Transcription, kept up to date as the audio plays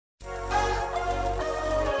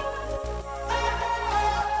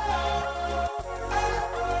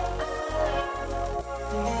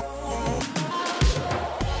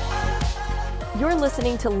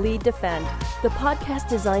listening to Lead Defend, the podcast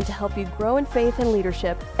designed to help you grow in faith and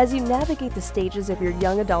leadership as you navigate the stages of your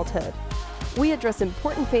young adulthood. We address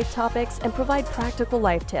important faith topics and provide practical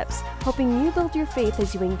life tips, helping you build your faith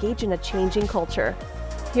as you engage in a changing culture.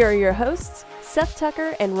 Here are your hosts, Seth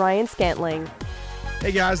Tucker and Ryan Scantling.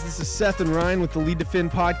 Hey guys, this is Seth and Ryan with the Lead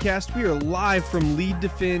Defend podcast. We are live from Lead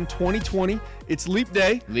Defend 2020. It's Leap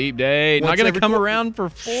Day. Leap Day. Not going to come around for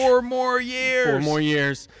 4 more years. 4 more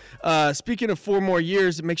years. Speaking of 4 more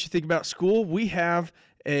years, it makes you think about school. We have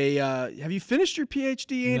have you finished your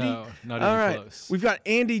PhD, Andy? No, not even close. We've got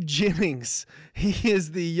Andy Jennings. He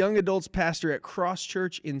is the young adults pastor at Cross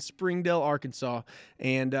Church in Springdale, Arkansas,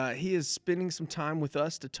 and he is spending some time with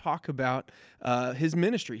us to talk about his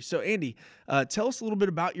ministry. So, Andy, tell us a little bit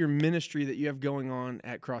about your ministry that you have going on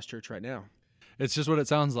at Cross Church right now. It's just what it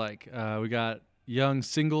sounds like. We got young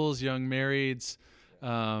singles, young marrieds,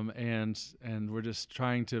 and we're just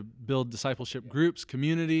trying to build discipleship groups,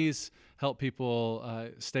 communities, help people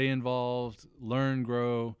stay involved, learn,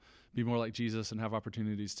 grow, be more like Jesus, and have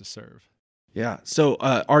opportunities to serve. Yeah. So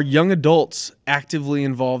are young adults actively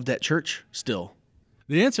involved at church still?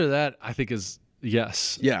 The answer to that, I think, is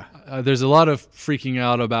yes. Yeah. There's a lot of freaking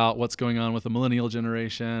out about what's going on with the millennial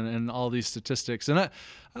generation and all these statistics. And I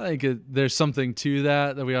think there's something to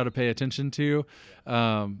that we ought to pay attention to.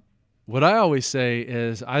 What I always say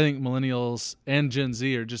is I think millennials and Gen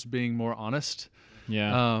Z are just being more honest.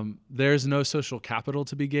 Yeah. There's no social capital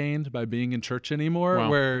to be gained by being in church anymore, Wow.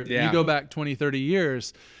 where Yeah. you go back 20, 30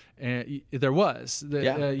 years, and there was.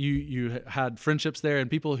 Yeah. You had friendships there, and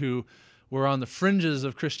people who were on the fringes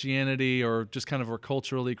of Christianity or just kind of were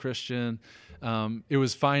culturally Christian. It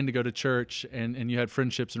was fine to go to church, and you had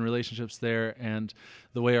friendships and relationships there. And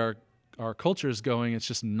the way our culture is going, it's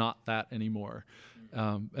just not that anymore.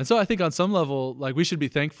 And so I think on some level, like, we should be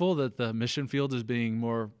thankful that the mission field is being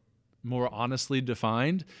more honestly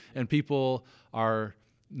defined, and people are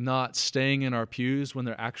not staying in our pews when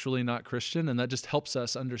they're actually not Christian, and that just helps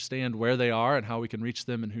us understand where they are and how we can reach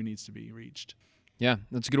them and who needs to be reached. Yeah,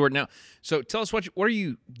 that's a good word. Now, so tell us what are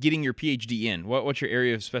you getting your PhD in? What's your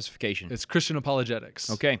area of specification? It's Christian apologetics.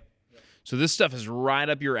 Okay. So this stuff is right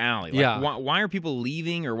up your alley. Like, Yeah. Why are people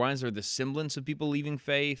leaving, or why is there the semblance of people leaving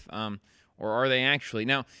faith? Or are they actually?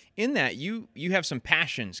 Now, in that, you have some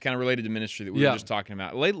passions kind of related to ministry that we were just talking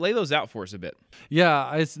about. Lay those out for us a bit.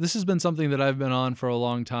 Yeah, this has been something that I've been on for a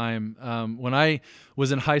long time. When I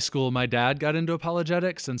was in high school, my dad got into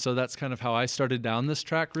apologetics, and so that's kind of how I started down this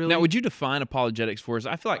track, really. Now, would you define apologetics for us?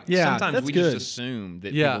 I feel like Yeah, sometimes that's we good. just assume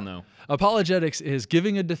that people know. Apologetics is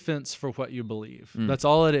giving a defense for what you believe. That's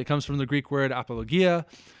all it comes from the Greek word apologia.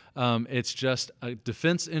 It's just a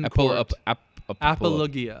defense in court.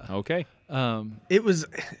 Apologia. Okay. It was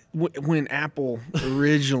when Apple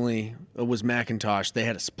originally was Macintosh, they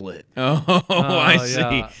had a split. Oh, I see.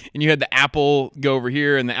 yeah. And you had the Apple go over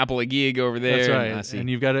here and the Apologia go over there. That's right. I see. And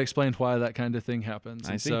you've got to explain why that kind of thing happens.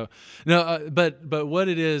 I And see. So, no, but what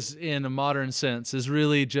it is in a modern sense is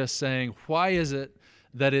really just saying, why is it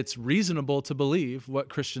that it's reasonable to believe what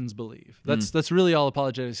Christians believe? That's really all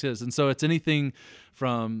apologetics is. And so it's anything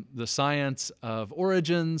from the science of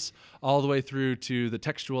origins all the way through to the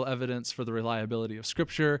textual evidence for the reliability of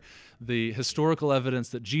Scripture, the historical evidence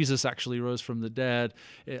that Jesus actually rose from the dead,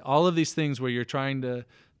 all of these things where you're trying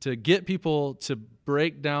to get people to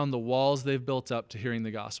break down the walls they've built up to hearing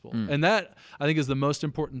the gospel. And that, I think, is the most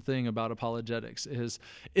important thing about apologetics is,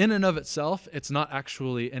 in and of itself, it's not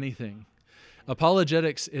actually anything.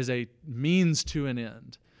 Apologetics is a means to an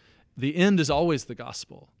end. The end is always the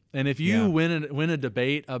gospel. And if you win a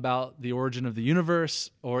debate about the origin of the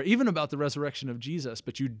universe or even about the resurrection of Jesus,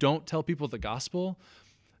 but you don't tell people the gospel,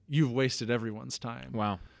 you've wasted everyone's time.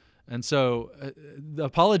 Wow. And so the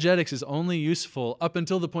apologetics is only useful up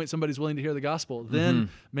until the point somebody's willing to hear the gospel. Then,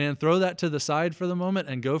 man, throw that to the side for the moment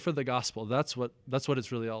and go for the gospel. That's what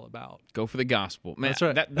it's really all about. Go for the gospel. Man, That's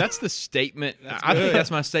right. That's the statement. I think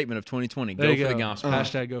that's my statement of 2020. There Go you for the gospel.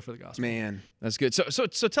 Hashtag go for the gospel. Man. That's good. So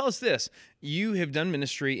tell us this. You have done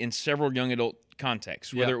ministry in several young adult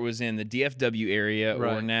contexts, whether it was in the DFW area or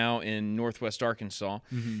Right. now in Northwest Arkansas.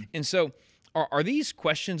 And so are these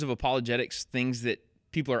questions of apologetics things that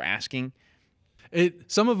people are asking?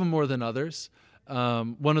 Some of them more than others.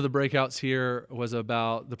 One of the breakouts here was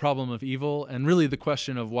about the problem of evil and really the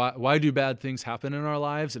question of why do bad things happen in our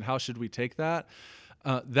lives and how should we take that?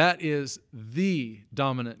 That is the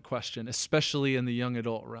dominant question, especially in the young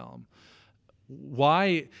adult realm.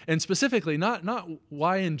 Why, and specifically, not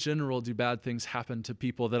why in general do bad things happen to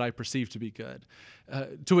people that I perceive to be good,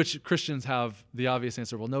 to which Christians have the obvious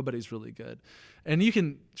answer, well, nobody's really good. And you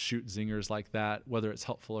can shoot zingers like that, whether it's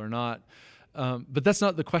helpful or not. But that's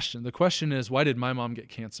not the question. The question is, why did my mom get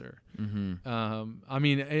cancer? I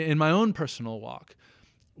mean, in my own personal walk,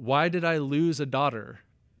 why did I lose a daughter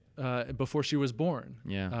before she was born?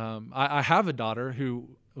 Yeah. I have a daughter who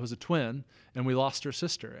was a twin, and we lost her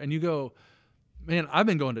sister. And you go, man, I've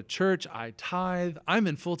been going to church, I tithe, I'm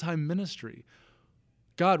in full-time ministry.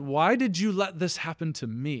 God, why did you let this happen to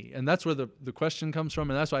me? And that's where the question comes from,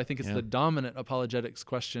 and that's why I think it's the dominant apologetics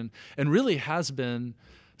question, and really has been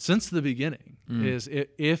since the beginning, is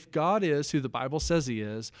if God is who the Bible says he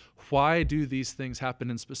is, why do these things happen,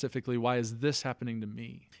 and specifically, why is this happening to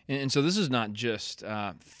me? And so this is not just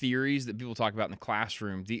theories that people talk about in the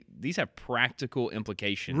classroom. These have practical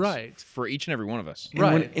implications for each and every one of us.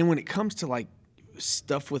 And when it comes to like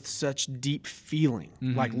stuff with such deep feeling,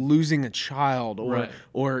 like losing a child,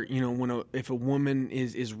 or you know, if a woman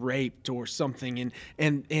is raped or something,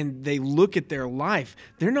 and they look at their life,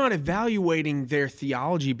 they're not evaluating their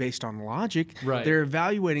theology based on logic. They're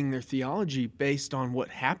evaluating their theology based on what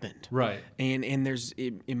happened. And there's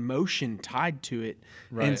emotion tied to it.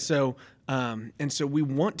 And so we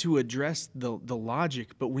want to address the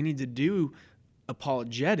logic, but we need to do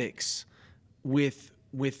apologetics with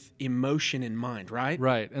emotion in mind, right?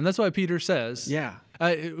 Right. And that's why Peter says,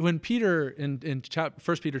 when Peter in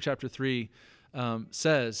 1 Peter chapter 3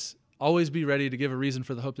 says, always be ready to give a reason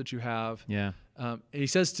for the hope that you have. He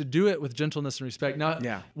says to do it with gentleness and respect.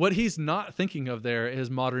 Now, what he's not thinking of there is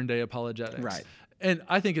modern day apologetics. And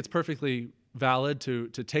I think it's perfectly valid to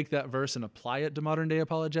take that verse and apply it to modern day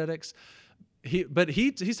apologetics. But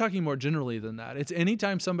he's talking more generally than that. It's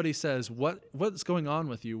anytime somebody says, what's going on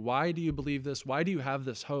with you? Why do you believe this? Why do you have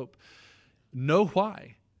this hope? Know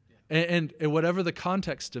why. And whatever the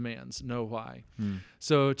context demands, know why.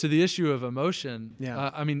 So to the issue of emotion,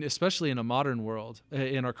 I mean, especially in a modern world,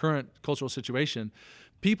 in our current cultural situation,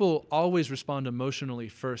 people always respond emotionally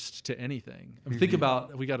first to anything. I mean, think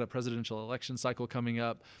about, we got a presidential election cycle coming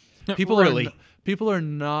up. People are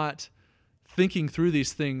not thinking through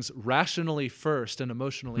these things rationally first and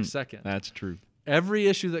emotionally second. That's true. Every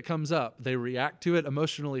issue that comes up, they react to it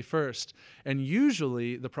emotionally first. And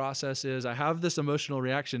usually the process is, I have this emotional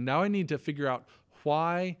reaction. Now I need to figure out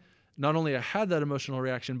why not only I had that emotional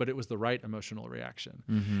reaction, but it was the right emotional reaction.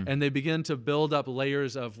 And they begin to build up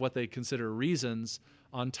layers of what they consider reasons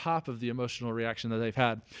on top of the emotional reaction that they've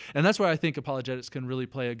had. And that's why I think apologetics can really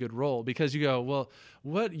play a good role, because you go, well,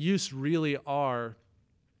 what use really are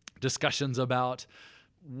discussions about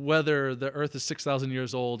whether the earth is 6,000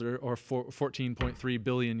 years old or 14.3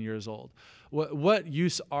 billion years old? What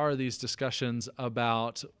use are these discussions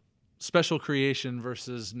about special creation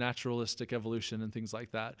versus naturalistic evolution and things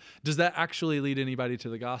like that? Does that actually lead anybody to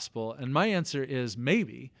the gospel? And my answer is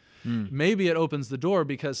maybe. Maybe it opens the door,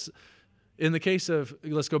 because in the case of,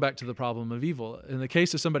 let's go back to the problem of evil. In the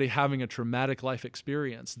case of somebody having a traumatic life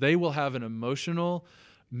experience, they will have an emotional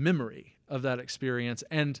memory of that experience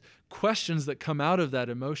and questions that come out of that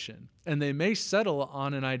emotion. And they may settle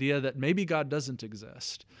on an idea that maybe God doesn't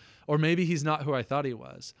exist, or maybe he's not who I thought he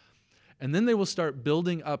was. And then they will start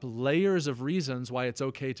building up layers of reasons why it's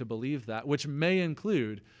okay to believe that, which may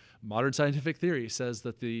include modern scientific theory says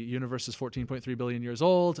that the universe is 14.3 billion years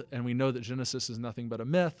old, and we know that Genesis is nothing but a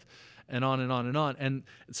myth, and on and on and on. And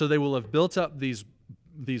so they will have built up these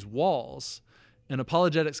walls, and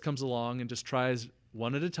apologetics comes along and just tries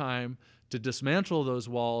one at a time to dismantle those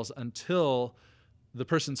walls until the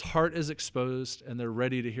person's heart is exposed and they're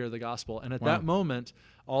ready to hear the gospel. And at that moment,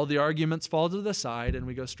 all the arguments fall to the side and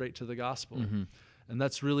we go straight to the gospel. And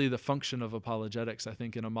that's really the function of apologetics, I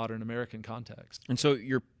think, in a modern American context. And so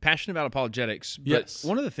you're passionate about apologetics, but yes.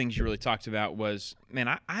 One of the things you really talked about was, man,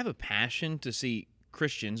 I have a passion to see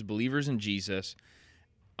Christians, believers in Jesus,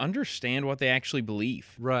 understand what they actually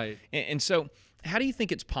believe. Right. And so how do you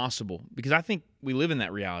think it's possible? Because I think we live in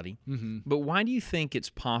that reality, but why do you think it's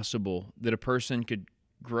possible that a person could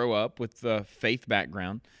grow up with a faith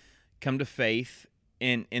background, come to faith,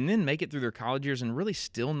 and then make it through their college years and really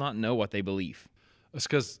still not know what they believe? It's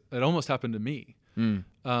because it almost happened to me.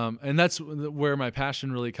 And that's where my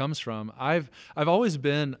passion really comes from. I've always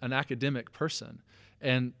been an academic person.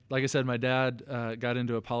 And like I said, my dad got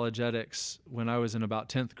into apologetics when I was in about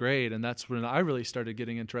 10th grade, and that's when I really started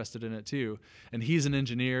getting interested in it too. And he's an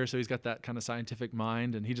engineer, so he's got that kind of scientific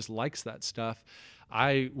mind, and he just likes that stuff.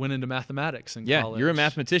 I went into mathematics in college. Yeah, you're a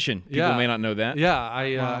mathematician. People may not know that. Yeah,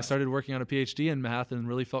 I started working on a PhD in math and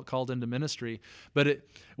really felt called into ministry. But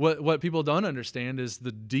what people don't understand is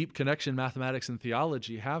the deep connection mathematics and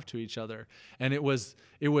theology have to each other. And it was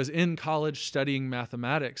in college studying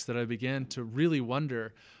mathematics that I began to really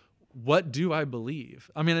wonder, what do I believe?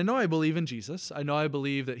 I mean, I know I believe in Jesus. I know I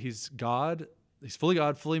believe that he's God he's fully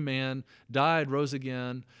God, fully man, died, rose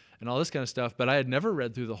again, and all this kind of stuff. But I had never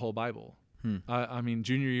read through the whole Bible. I mean,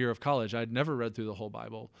 junior year of college, I'd never read through the whole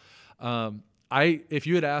Bible. If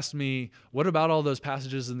you had asked me, what about all those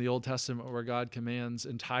passages in the Old Testament where God commands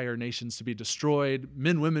entire nations to be destroyed,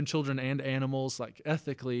 men, women, children, and animals, like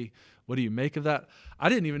ethically, what do you make of that? I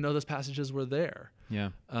didn't even know those passages were there. Yeah.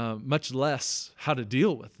 Much less how to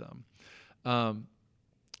deal with them.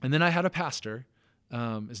 And then I had a pastor.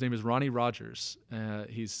 His name is Ronnie Rogers.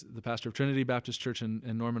 He's the pastor of Trinity Baptist Church in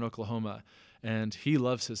Norman, Oklahoma, and he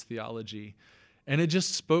loves his theology. And it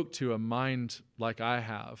just spoke to a mind like I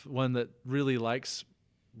have, one that really likes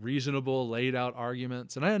reasonable, laid out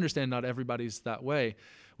arguments. And I understand not everybody's that way,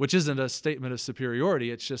 which isn't a statement of superiority.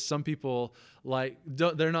 It's just some people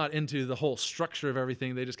they're not into the whole structure of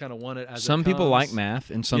everything. They just kind of want it as some it people comes. like math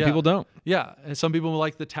and some people don't. Yeah, and some people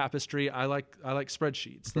like the tapestry. I like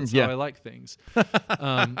spreadsheets. That's Yeah. how I like things.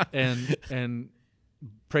 And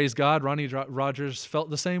praise God, Ronnie Rogers felt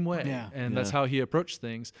the same way, and that's how he approached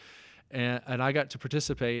things. And I got to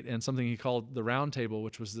participate in something he called the Round Table,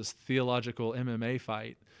 which was this theological MMA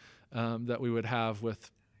fight that we would have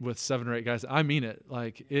with 7 or 8 guys. I mean it.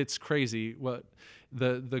 Like, it's crazy. What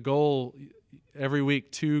the goal every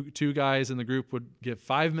week, two guys in the group would give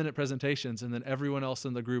 5-minute presentations, and then everyone else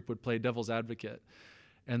in the group would play devil's advocate.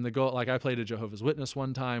 And the goal, like I played a Jehovah's Witness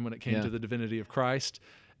one time when it came to the divinity of Christ.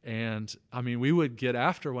 And I mean, we would get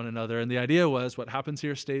after one another. And the idea was what happens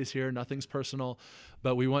here stays here. Nothing's personal,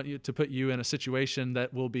 but we want you to put you in a situation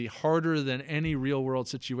that will be harder than any real world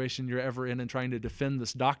situation you're ever in trying to defend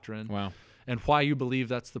this doctrine. Wow. And why you believe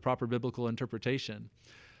that's the proper biblical interpretation.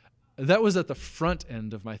 That was at the front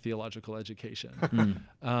end of my theological education.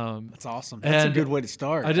 That's awesome. That's a good way to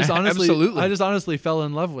start. I just Absolutely. honestly fell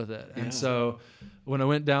in love with it. And so when I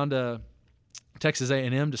went down to Texas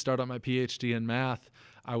A&M to start out my PhD in math,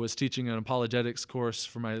 I was teaching an apologetics course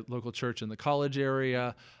for my local church in the college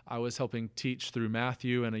area. I was helping teach through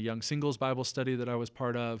Matthew and a young singles Bible study that I was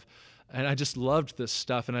part of. And I just loved this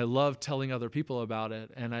stuff, and I loved telling other people about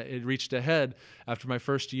it. And it reached ahead after my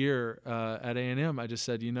first year at A&M. I just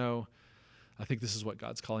said, I think this is what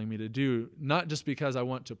God's calling me to do, not just because I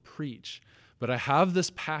want to preach, but I have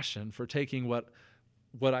this passion for taking what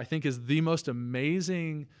I think is the most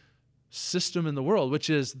amazing system in the world, which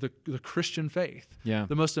is the Christian faith,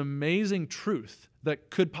 the most amazing truth that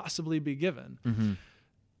could possibly be given,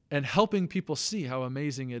 and helping people see how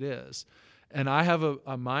amazing it is. And I have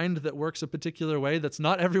a mind that works a particular way that's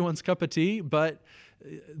not everyone's cup of tea, but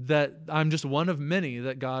that I'm just one of many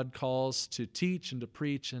that God calls to teach and to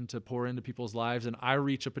preach and to pour into people's lives. And I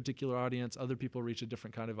reach a particular audience, other people reach a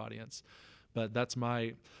different kind of audience. But that's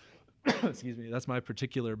my, that's my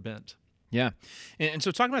particular bent. Yeah. And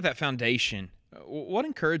so talking about that foundation, what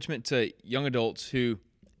encouragement to young adults who,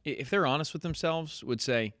 if they're honest with themselves, would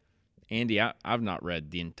say, Andy, I've not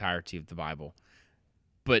read the entirety of the Bible,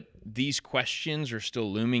 but these questions are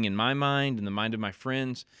still looming in my mind and the mind of my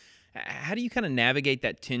friends. How do you kind of navigate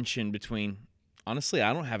that tension between, honestly,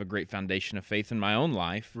 I don't have a great foundation of faith in my own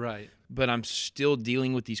life, right, but I'm still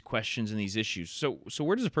dealing with these questions and these issues. So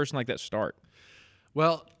where does a person like that start?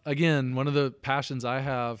 Well, again, one of the passions I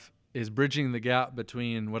have is bridging the gap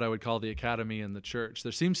between what I would call the academy and the church.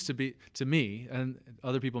 There seems to be, to me, and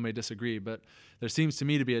other people may disagree, but there seems to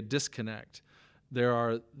me to be a disconnect. There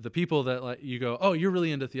are the people that like you go, oh, you're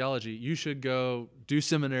really into theology. You should go do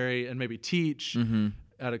seminary and maybe teach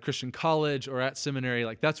at a Christian college or at seminary.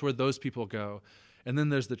 Like that's where those people go. And then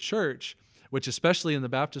there's the church, which especially in the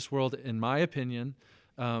Baptist world, in my opinion,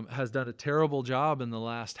 has done a terrible job in the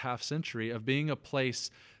last half century of being a place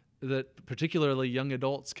that particularly young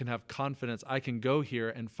adults can have confidence. I can go here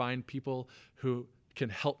and find people who can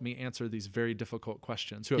help me answer these very difficult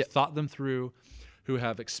questions, who have thought them through, who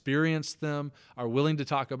have experienced them, are willing to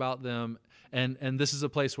talk about them. And this is a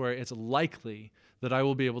place where it's likely that I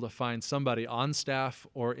will be able to find somebody on staff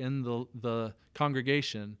or in the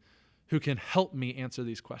congregation who can help me answer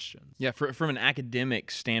these questions. Yeah, from an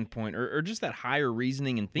academic standpoint or just that higher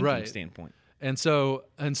reasoning and thinking standpoint. And so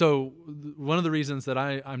one of the reasons that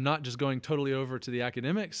I'm not just going totally over to the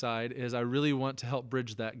academic side is I really want to help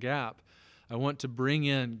bridge that gap. I want to bring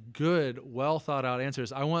in good, well thought out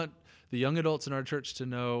answers. I want the young adults in our church to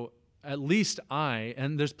know at least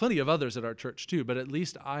and there's plenty of others at our church too, but at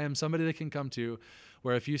least I am somebody they can come to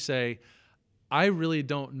where if you say, I really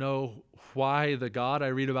don't know why the God I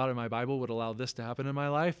read about in my Bible would allow this to happen in my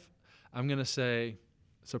life, I'm going to say,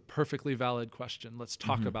 it's a perfectly valid question. Let's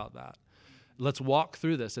talk about that. Let's walk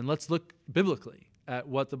through this and let's look biblically at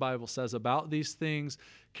what the Bible says about these things,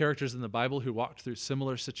 characters in the Bible who walked through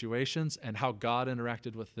similar situations and how God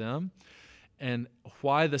interacted with them. and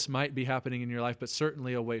why this might be happening in your life, but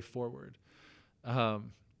certainly a way forward. I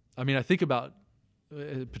mean, I think about,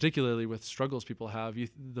 particularly with struggles people have,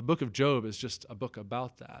 the book of Job is just a book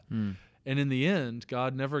about that. And in the end,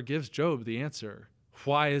 God never gives Job the answer.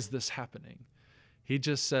 Why is this happening? He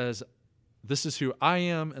just says, this is who I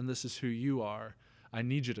am and this is who you are. I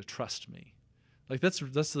need you to trust me. Like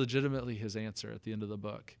that's legitimately his answer at the end of the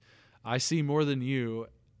book. I see more than you,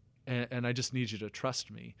 and I just need you to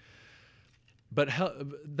trust me. But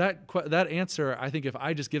that answer, I think if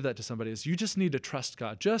I just give that to somebody, is you just need to trust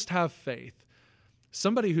God. Just have faith.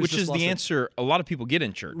 Somebody who's Which is the answer a lot of people get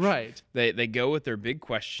in church. Right. They go with their big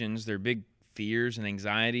questions, their big fears and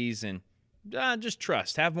anxieties, and just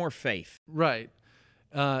trust. Have more faith. Right.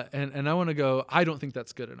 And I want to go, I don't think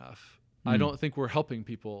that's good enough. I don't think we're helping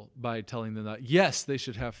people by telling them that, yes, they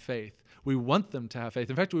should have faith. We want them to have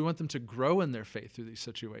faith. In fact, we want them to grow in their faith through these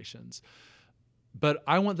situations. But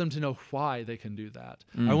I want them to know why they can do that.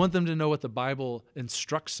 I want them to know what the Bible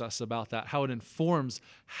instructs us about that, how it informs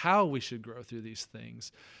how we should grow through these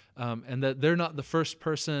things, and that they're not the first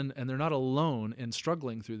person and they're not alone in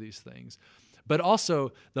struggling through these things. But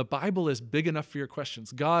also, the Bible is big enough for your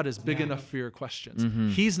questions. God is big enough for your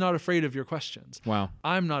questions. He's not afraid of your questions. Wow.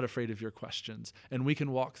 I'm not afraid of your questions, and we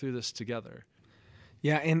can walk through this together.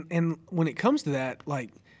 Yeah, and when it comes to that,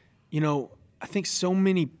 like, I think so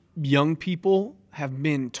many young people have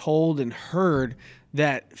been told and heard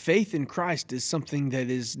that faith in Christ is something that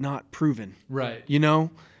is not proven. Right.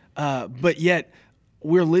 But yet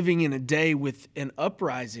we're living in a day with an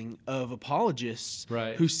uprising of apologists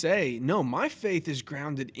who say, no, my faith is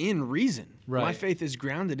grounded in reason. Right. My faith is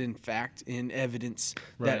grounded in fact, in evidence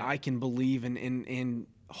that I can believe and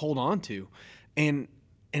hold on to. And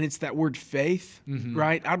it's that word faith,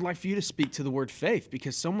 right? I'd like for you to speak to the word faith,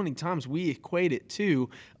 because so many times we equate it to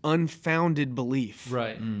unfounded belief.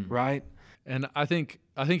 Right. Right? And I think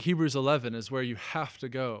Hebrews 11 is where you have to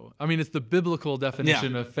go. I mean, it's the biblical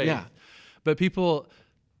definition of faith. Yeah. But people,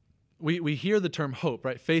 we hear the term hope,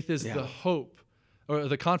 right? Faith is the hope, or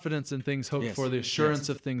the confidence in things hoped for, the assurance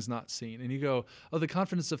of things not seen. And you go, oh, the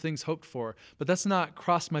confidence of things hoped for. But that's not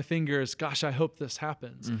cross my fingers, gosh, I hope this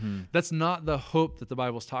happens. That's not the hope that the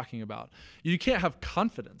Bible's talking about. You can't have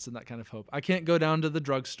confidence in that kind of hope. I can't go down to the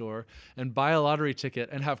drugstore and buy a lottery ticket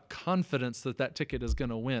and have confidence that that ticket is going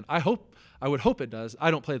to win. I would hope it does. I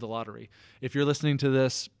don't play the lottery. If you're listening to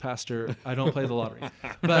this, Pastor, I don't play the lottery.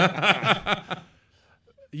 But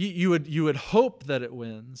you would hope that it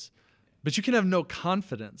wins. But you can have no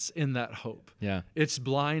confidence in that hope. Yeah. It's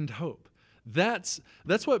blind hope. That's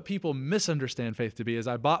what people misunderstand faith to be, is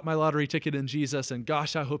I bought my lottery ticket in Jesus and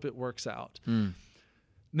gosh, I hope it works out.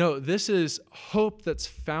 No, this is hope that's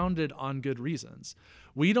founded on good reasons.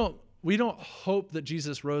 We don't hope that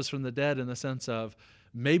Jesus rose from the dead in the sense of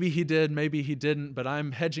maybe he did, maybe he didn't, but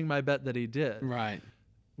I'm hedging my bet that he did. Right.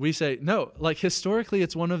 We say, no, like historically,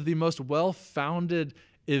 it's one of the most well-founded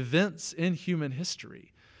events in human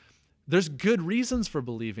history. There's good reasons for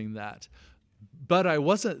believing that, but I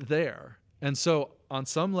wasn't there. And so on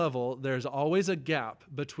some level, there's always a gap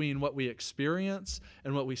between what we experience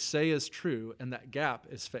and what we say is true, and that gap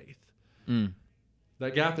is faith.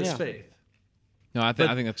 That gap is faith. No, I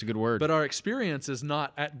think that's a good word. But our experience is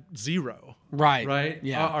not at zero. Right. Right?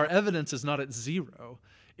 Yeah. Our evidence is not at zero.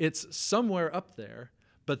 It's somewhere up there,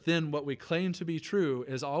 but then what we claim to be true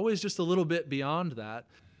is always just a little bit beyond that.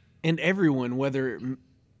 And everyone, whether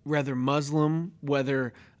Muslim,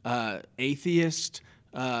 whether atheist,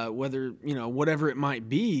 whether, whatever it might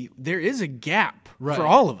be, there is a gap for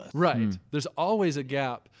all of us. Right. There's always a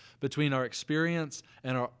gap between our experience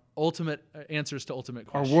and our ultimate answers to ultimate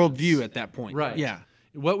Our questions. worldview at that point. Right. Yeah.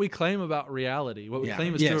 What we claim about reality, what we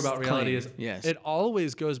claim is true about reality is Yes. it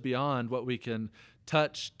always goes beyond what we can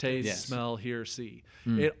touch, taste, smell, hear, see.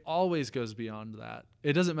 It always goes beyond that.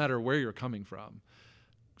 It doesn't matter where you're coming from.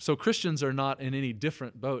 So Christians are not in any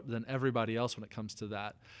different boat than everybody else when it comes to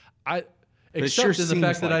that. Except in the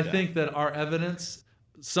fact that I think that our evidence,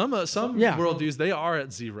 some worldviews, they are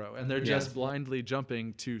at zero, and they're just blindly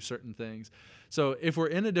jumping to certain things. So if we're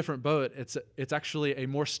in a different boat, it's actually a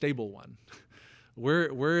more stable one.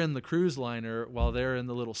 We're in the cruise liner while they're in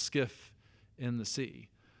the little skiff in the sea.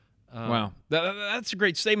 Wow. That's a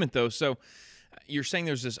great statement, though. So you're saying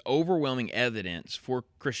there's this overwhelming evidence for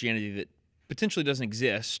Christianity that potentially doesn't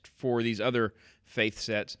exist for these other faith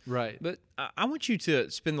sets. Right. But I want you to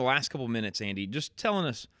spend the last couple of minutes, Andy, just telling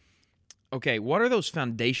us, okay, what are those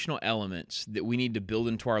foundational elements that we need to build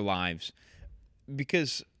into our lives?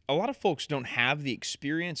 Because a lot of folks don't have the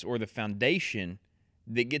experience or the foundation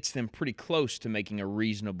that gets them pretty close to making a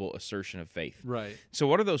reasonable assertion of faith. Right. So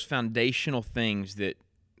what are those foundational things that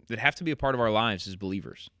that have to be a part of our lives as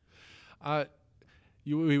believers?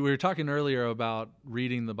 We were talking earlier about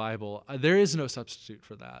reading the Bible. There is no substitute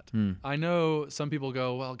for that. I know some people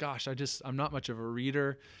go, well, gosh, I'm not much of a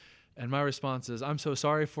reader. And my response is, I'm so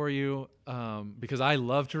sorry for you, because I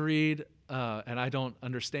love to read, and I don't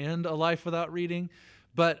understand a life without reading.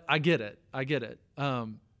 But I get it.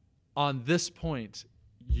 On this point,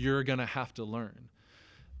 you're going to have to learn.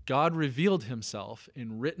 God revealed himself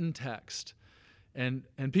in written text. And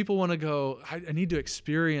people want to go, I need to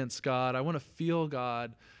experience God. I want to feel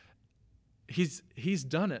God. He's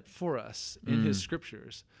done it for us in his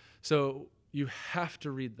scriptures. So you have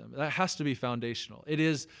to read them. That has to be foundational. It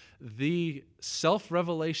is the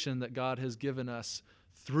self-revelation that God has given us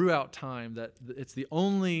throughout time, that it's the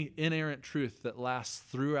only inerrant truth that lasts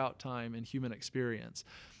throughout time in human experience.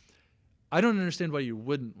 I don't understand why you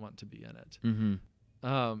wouldn't want to be in it.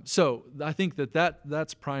 So I think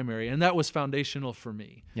that's primary, and that was foundational for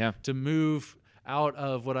me. Yeah. To move out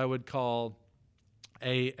of what I would call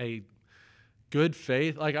a good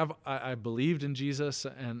faith. Like I believed in Jesus,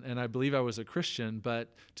 and I believe I was a Christian,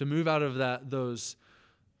 but to move out of those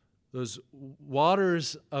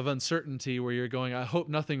waters of uncertainty where you're going, I hope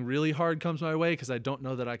nothing really hard comes my way because I don't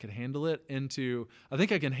know that I can handle it, into I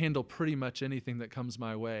think I can handle pretty much anything that comes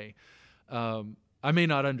my way. I may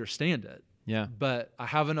not understand it. Yeah. But I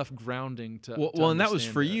have enough grounding to Well, and that was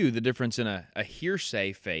for it. you, the difference in a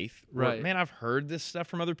hearsay faith. Where, Right. man, I've heard this stuff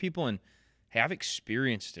from other people, and hey, I've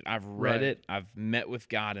experienced it. I've read Right. it. I've met with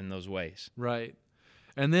God in those ways. Right.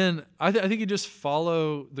 And then I think you just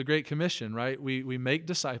follow the Great Commission, right? We make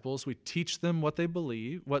disciples. We teach them what to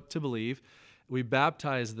believe. We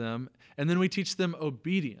baptize them, and then we teach them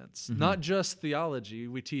obedience, not just theology.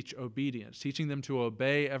 We teach obedience, teaching them to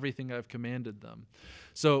obey everything I've commanded them.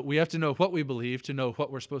 So we have to know what we believe to know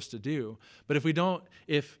what we're supposed to do. But if we don't,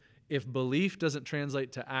 if belief doesn't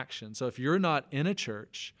translate to action, so if you're not in a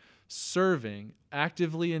church, serving,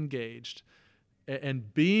 actively engaged,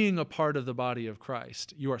 and being a part of the body of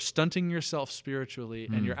Christ, you are stunting yourself spiritually,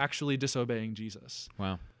 and you're actually disobeying Jesus.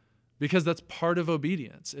 Wow. Because that's part of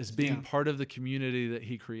obedience, is being part of the community that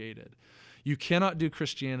he created. You cannot do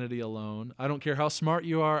Christianity alone. I don't care how smart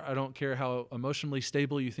you are. I don't care how emotionally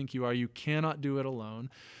stable you think you are. You cannot do it alone.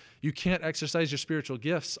 You can't exercise your spiritual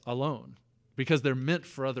gifts alone because they're meant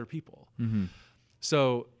for other people.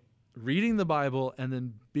 So reading the Bible and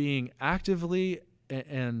then being actively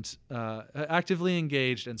engaged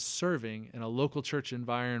and serving in a local church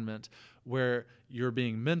environment where you're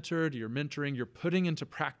being mentored, you're mentoring, you're putting into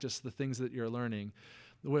practice the things that you're learning.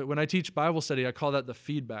 When I teach Bible study, I call that the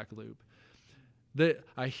feedback loop.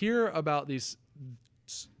 I hear about these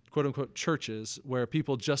quote-unquote churches where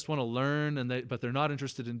people just want to learn, but they're not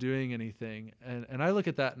interested in doing anything. And I look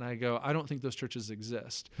at that and I go, I don't think those churches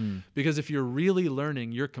exist. Because if you're really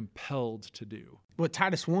learning, you're compelled to do. What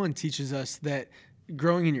Titus 1 teaches us, that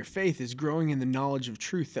growing in your faith is growing in the knowledge of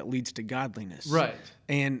truth that leads to godliness. Right.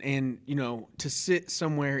 And to sit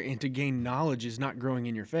somewhere and to gain knowledge is not growing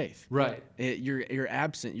in your faith. Right. You're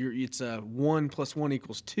absent. It's a 1 + 1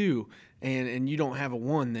 = 2, and you don't have a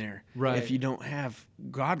 1 there. Right. If you don't have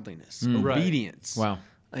godliness, obedience. Wow.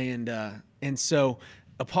 And so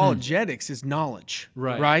apologetics is knowledge.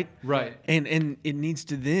 Right. Right. And it needs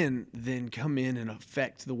to then come in and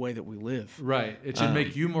affect the way that we live. Right. It should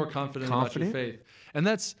make you more confident about your faith. And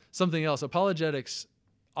that's something else. Apologetics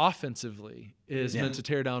offensively is meant to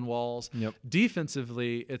tear down walls. Yep.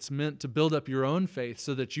 Defensively, it's meant to build up your own faith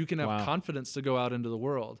so that you can have confidence to go out into the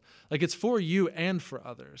world. Like, it's for you and for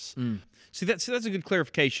others. See, that's a good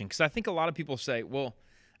clarification, because I think a lot of people say, well,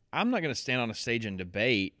 I'm not going to stand on a stage and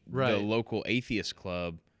debate the local atheist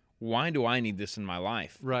club. Why do I need this in my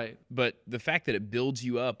life? Right. But the fact that it builds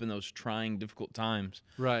you up in those trying, difficult times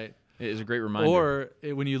Right. is a great reminder. Or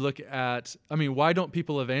when you look at, why don't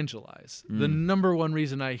people evangelize? The number one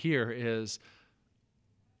reason I hear is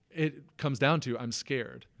it comes down to I'm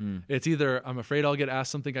scared. It's either I'm afraid I'll get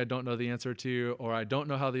asked something I don't know the answer to, or I don't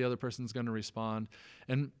know how the other person's going to respond.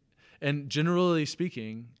 And generally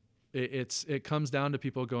speaking, it comes down to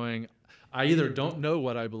people going, I either don't know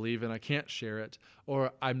what I believe and I can't share it,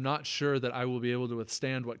 or I'm not sure that I will be able to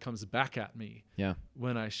withstand what comes back at me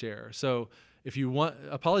when I share. So if you want,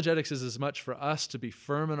 apologetics is as much for us to be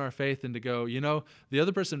firm in our faith and to go, the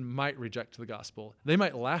other person might reject the gospel. They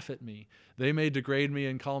might laugh at me. They may degrade me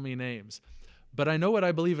and call me names. But I know what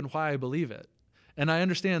I believe and why I believe it. And I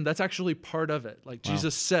understand that's actually part of it. Like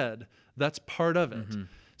Jesus said, that's part of it.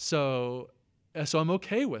 So I'm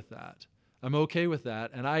okay with that. I'm okay with that.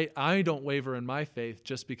 And I don't waver in my faith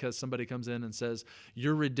just because somebody comes in and says,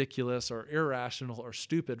 you're ridiculous or irrational or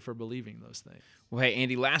stupid for believing those things. Well, hey,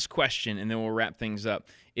 Andy, last question, and then we'll wrap things up.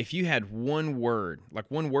 If you had one word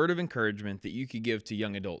of encouragement that you could give to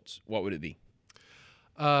young adults, what would it be?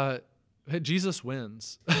 Jesus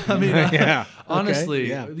wins. I mean,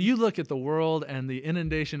 honestly, you look at the world and the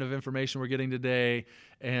inundation of information we're getting today,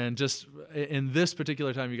 and just in this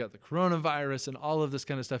particular time, you got the coronavirus and all of this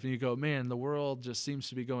kind of stuff, and you go, man, the world just seems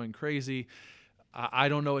to be going crazy. I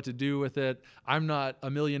don't know what to do with it. I'm not a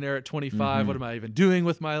millionaire at 25. What am I even doing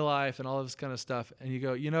with my life? And all of this kind of stuff. And you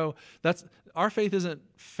go, that's our faith isn't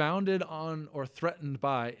founded on or threatened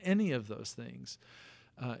by any of those things.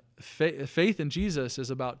 Faith in Jesus is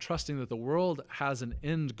about trusting that the world has an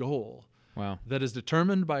end goal that is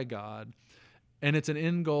determined by God, and it's an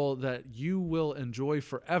end goal that you will enjoy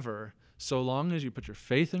forever so long as you put your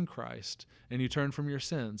faith in Christ and you turn from your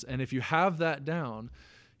sins. And if you have that down,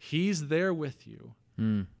 He's there with you,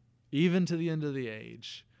 even to the end of the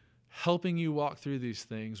age, helping you walk through these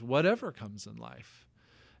things, whatever comes in life.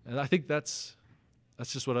 And I think that's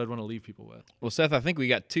just what I'd want to leave people with. Well, Seth, I think we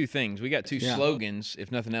got two things. We got two slogans,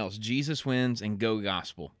 if nothing else. Jesus wins and go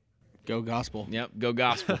gospel. Go gospel. Yep, go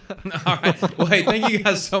gospel. All right. Well, hey, thank you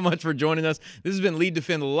guys so much for joining us. This has been Lead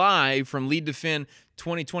Defend live from Lead Defend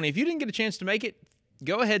 2020. If you didn't get a chance to make it,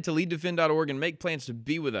 go ahead to leaddefend.org and make plans to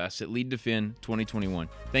be with us at Lead Defend 2021.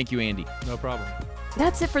 Thank you, Andy. No problem.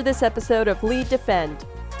 That's it for this episode of Lead Defend.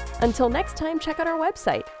 Until next time, check out our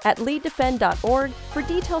website at leaddefend.org for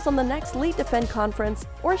details on the next Lead Defend conference,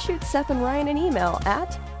 or shoot Seth and Ryan an email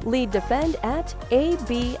at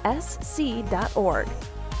leaddefend@absc.org.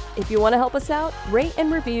 If you want to help us out, rate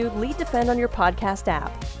and review Lead Defend on your podcast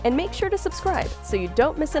app, and make sure to subscribe so you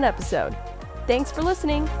don't miss an episode. Thanks for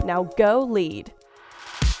listening. Now go lead.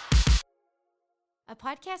 A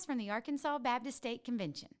podcast from the Arkansas Baptist State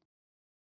Convention.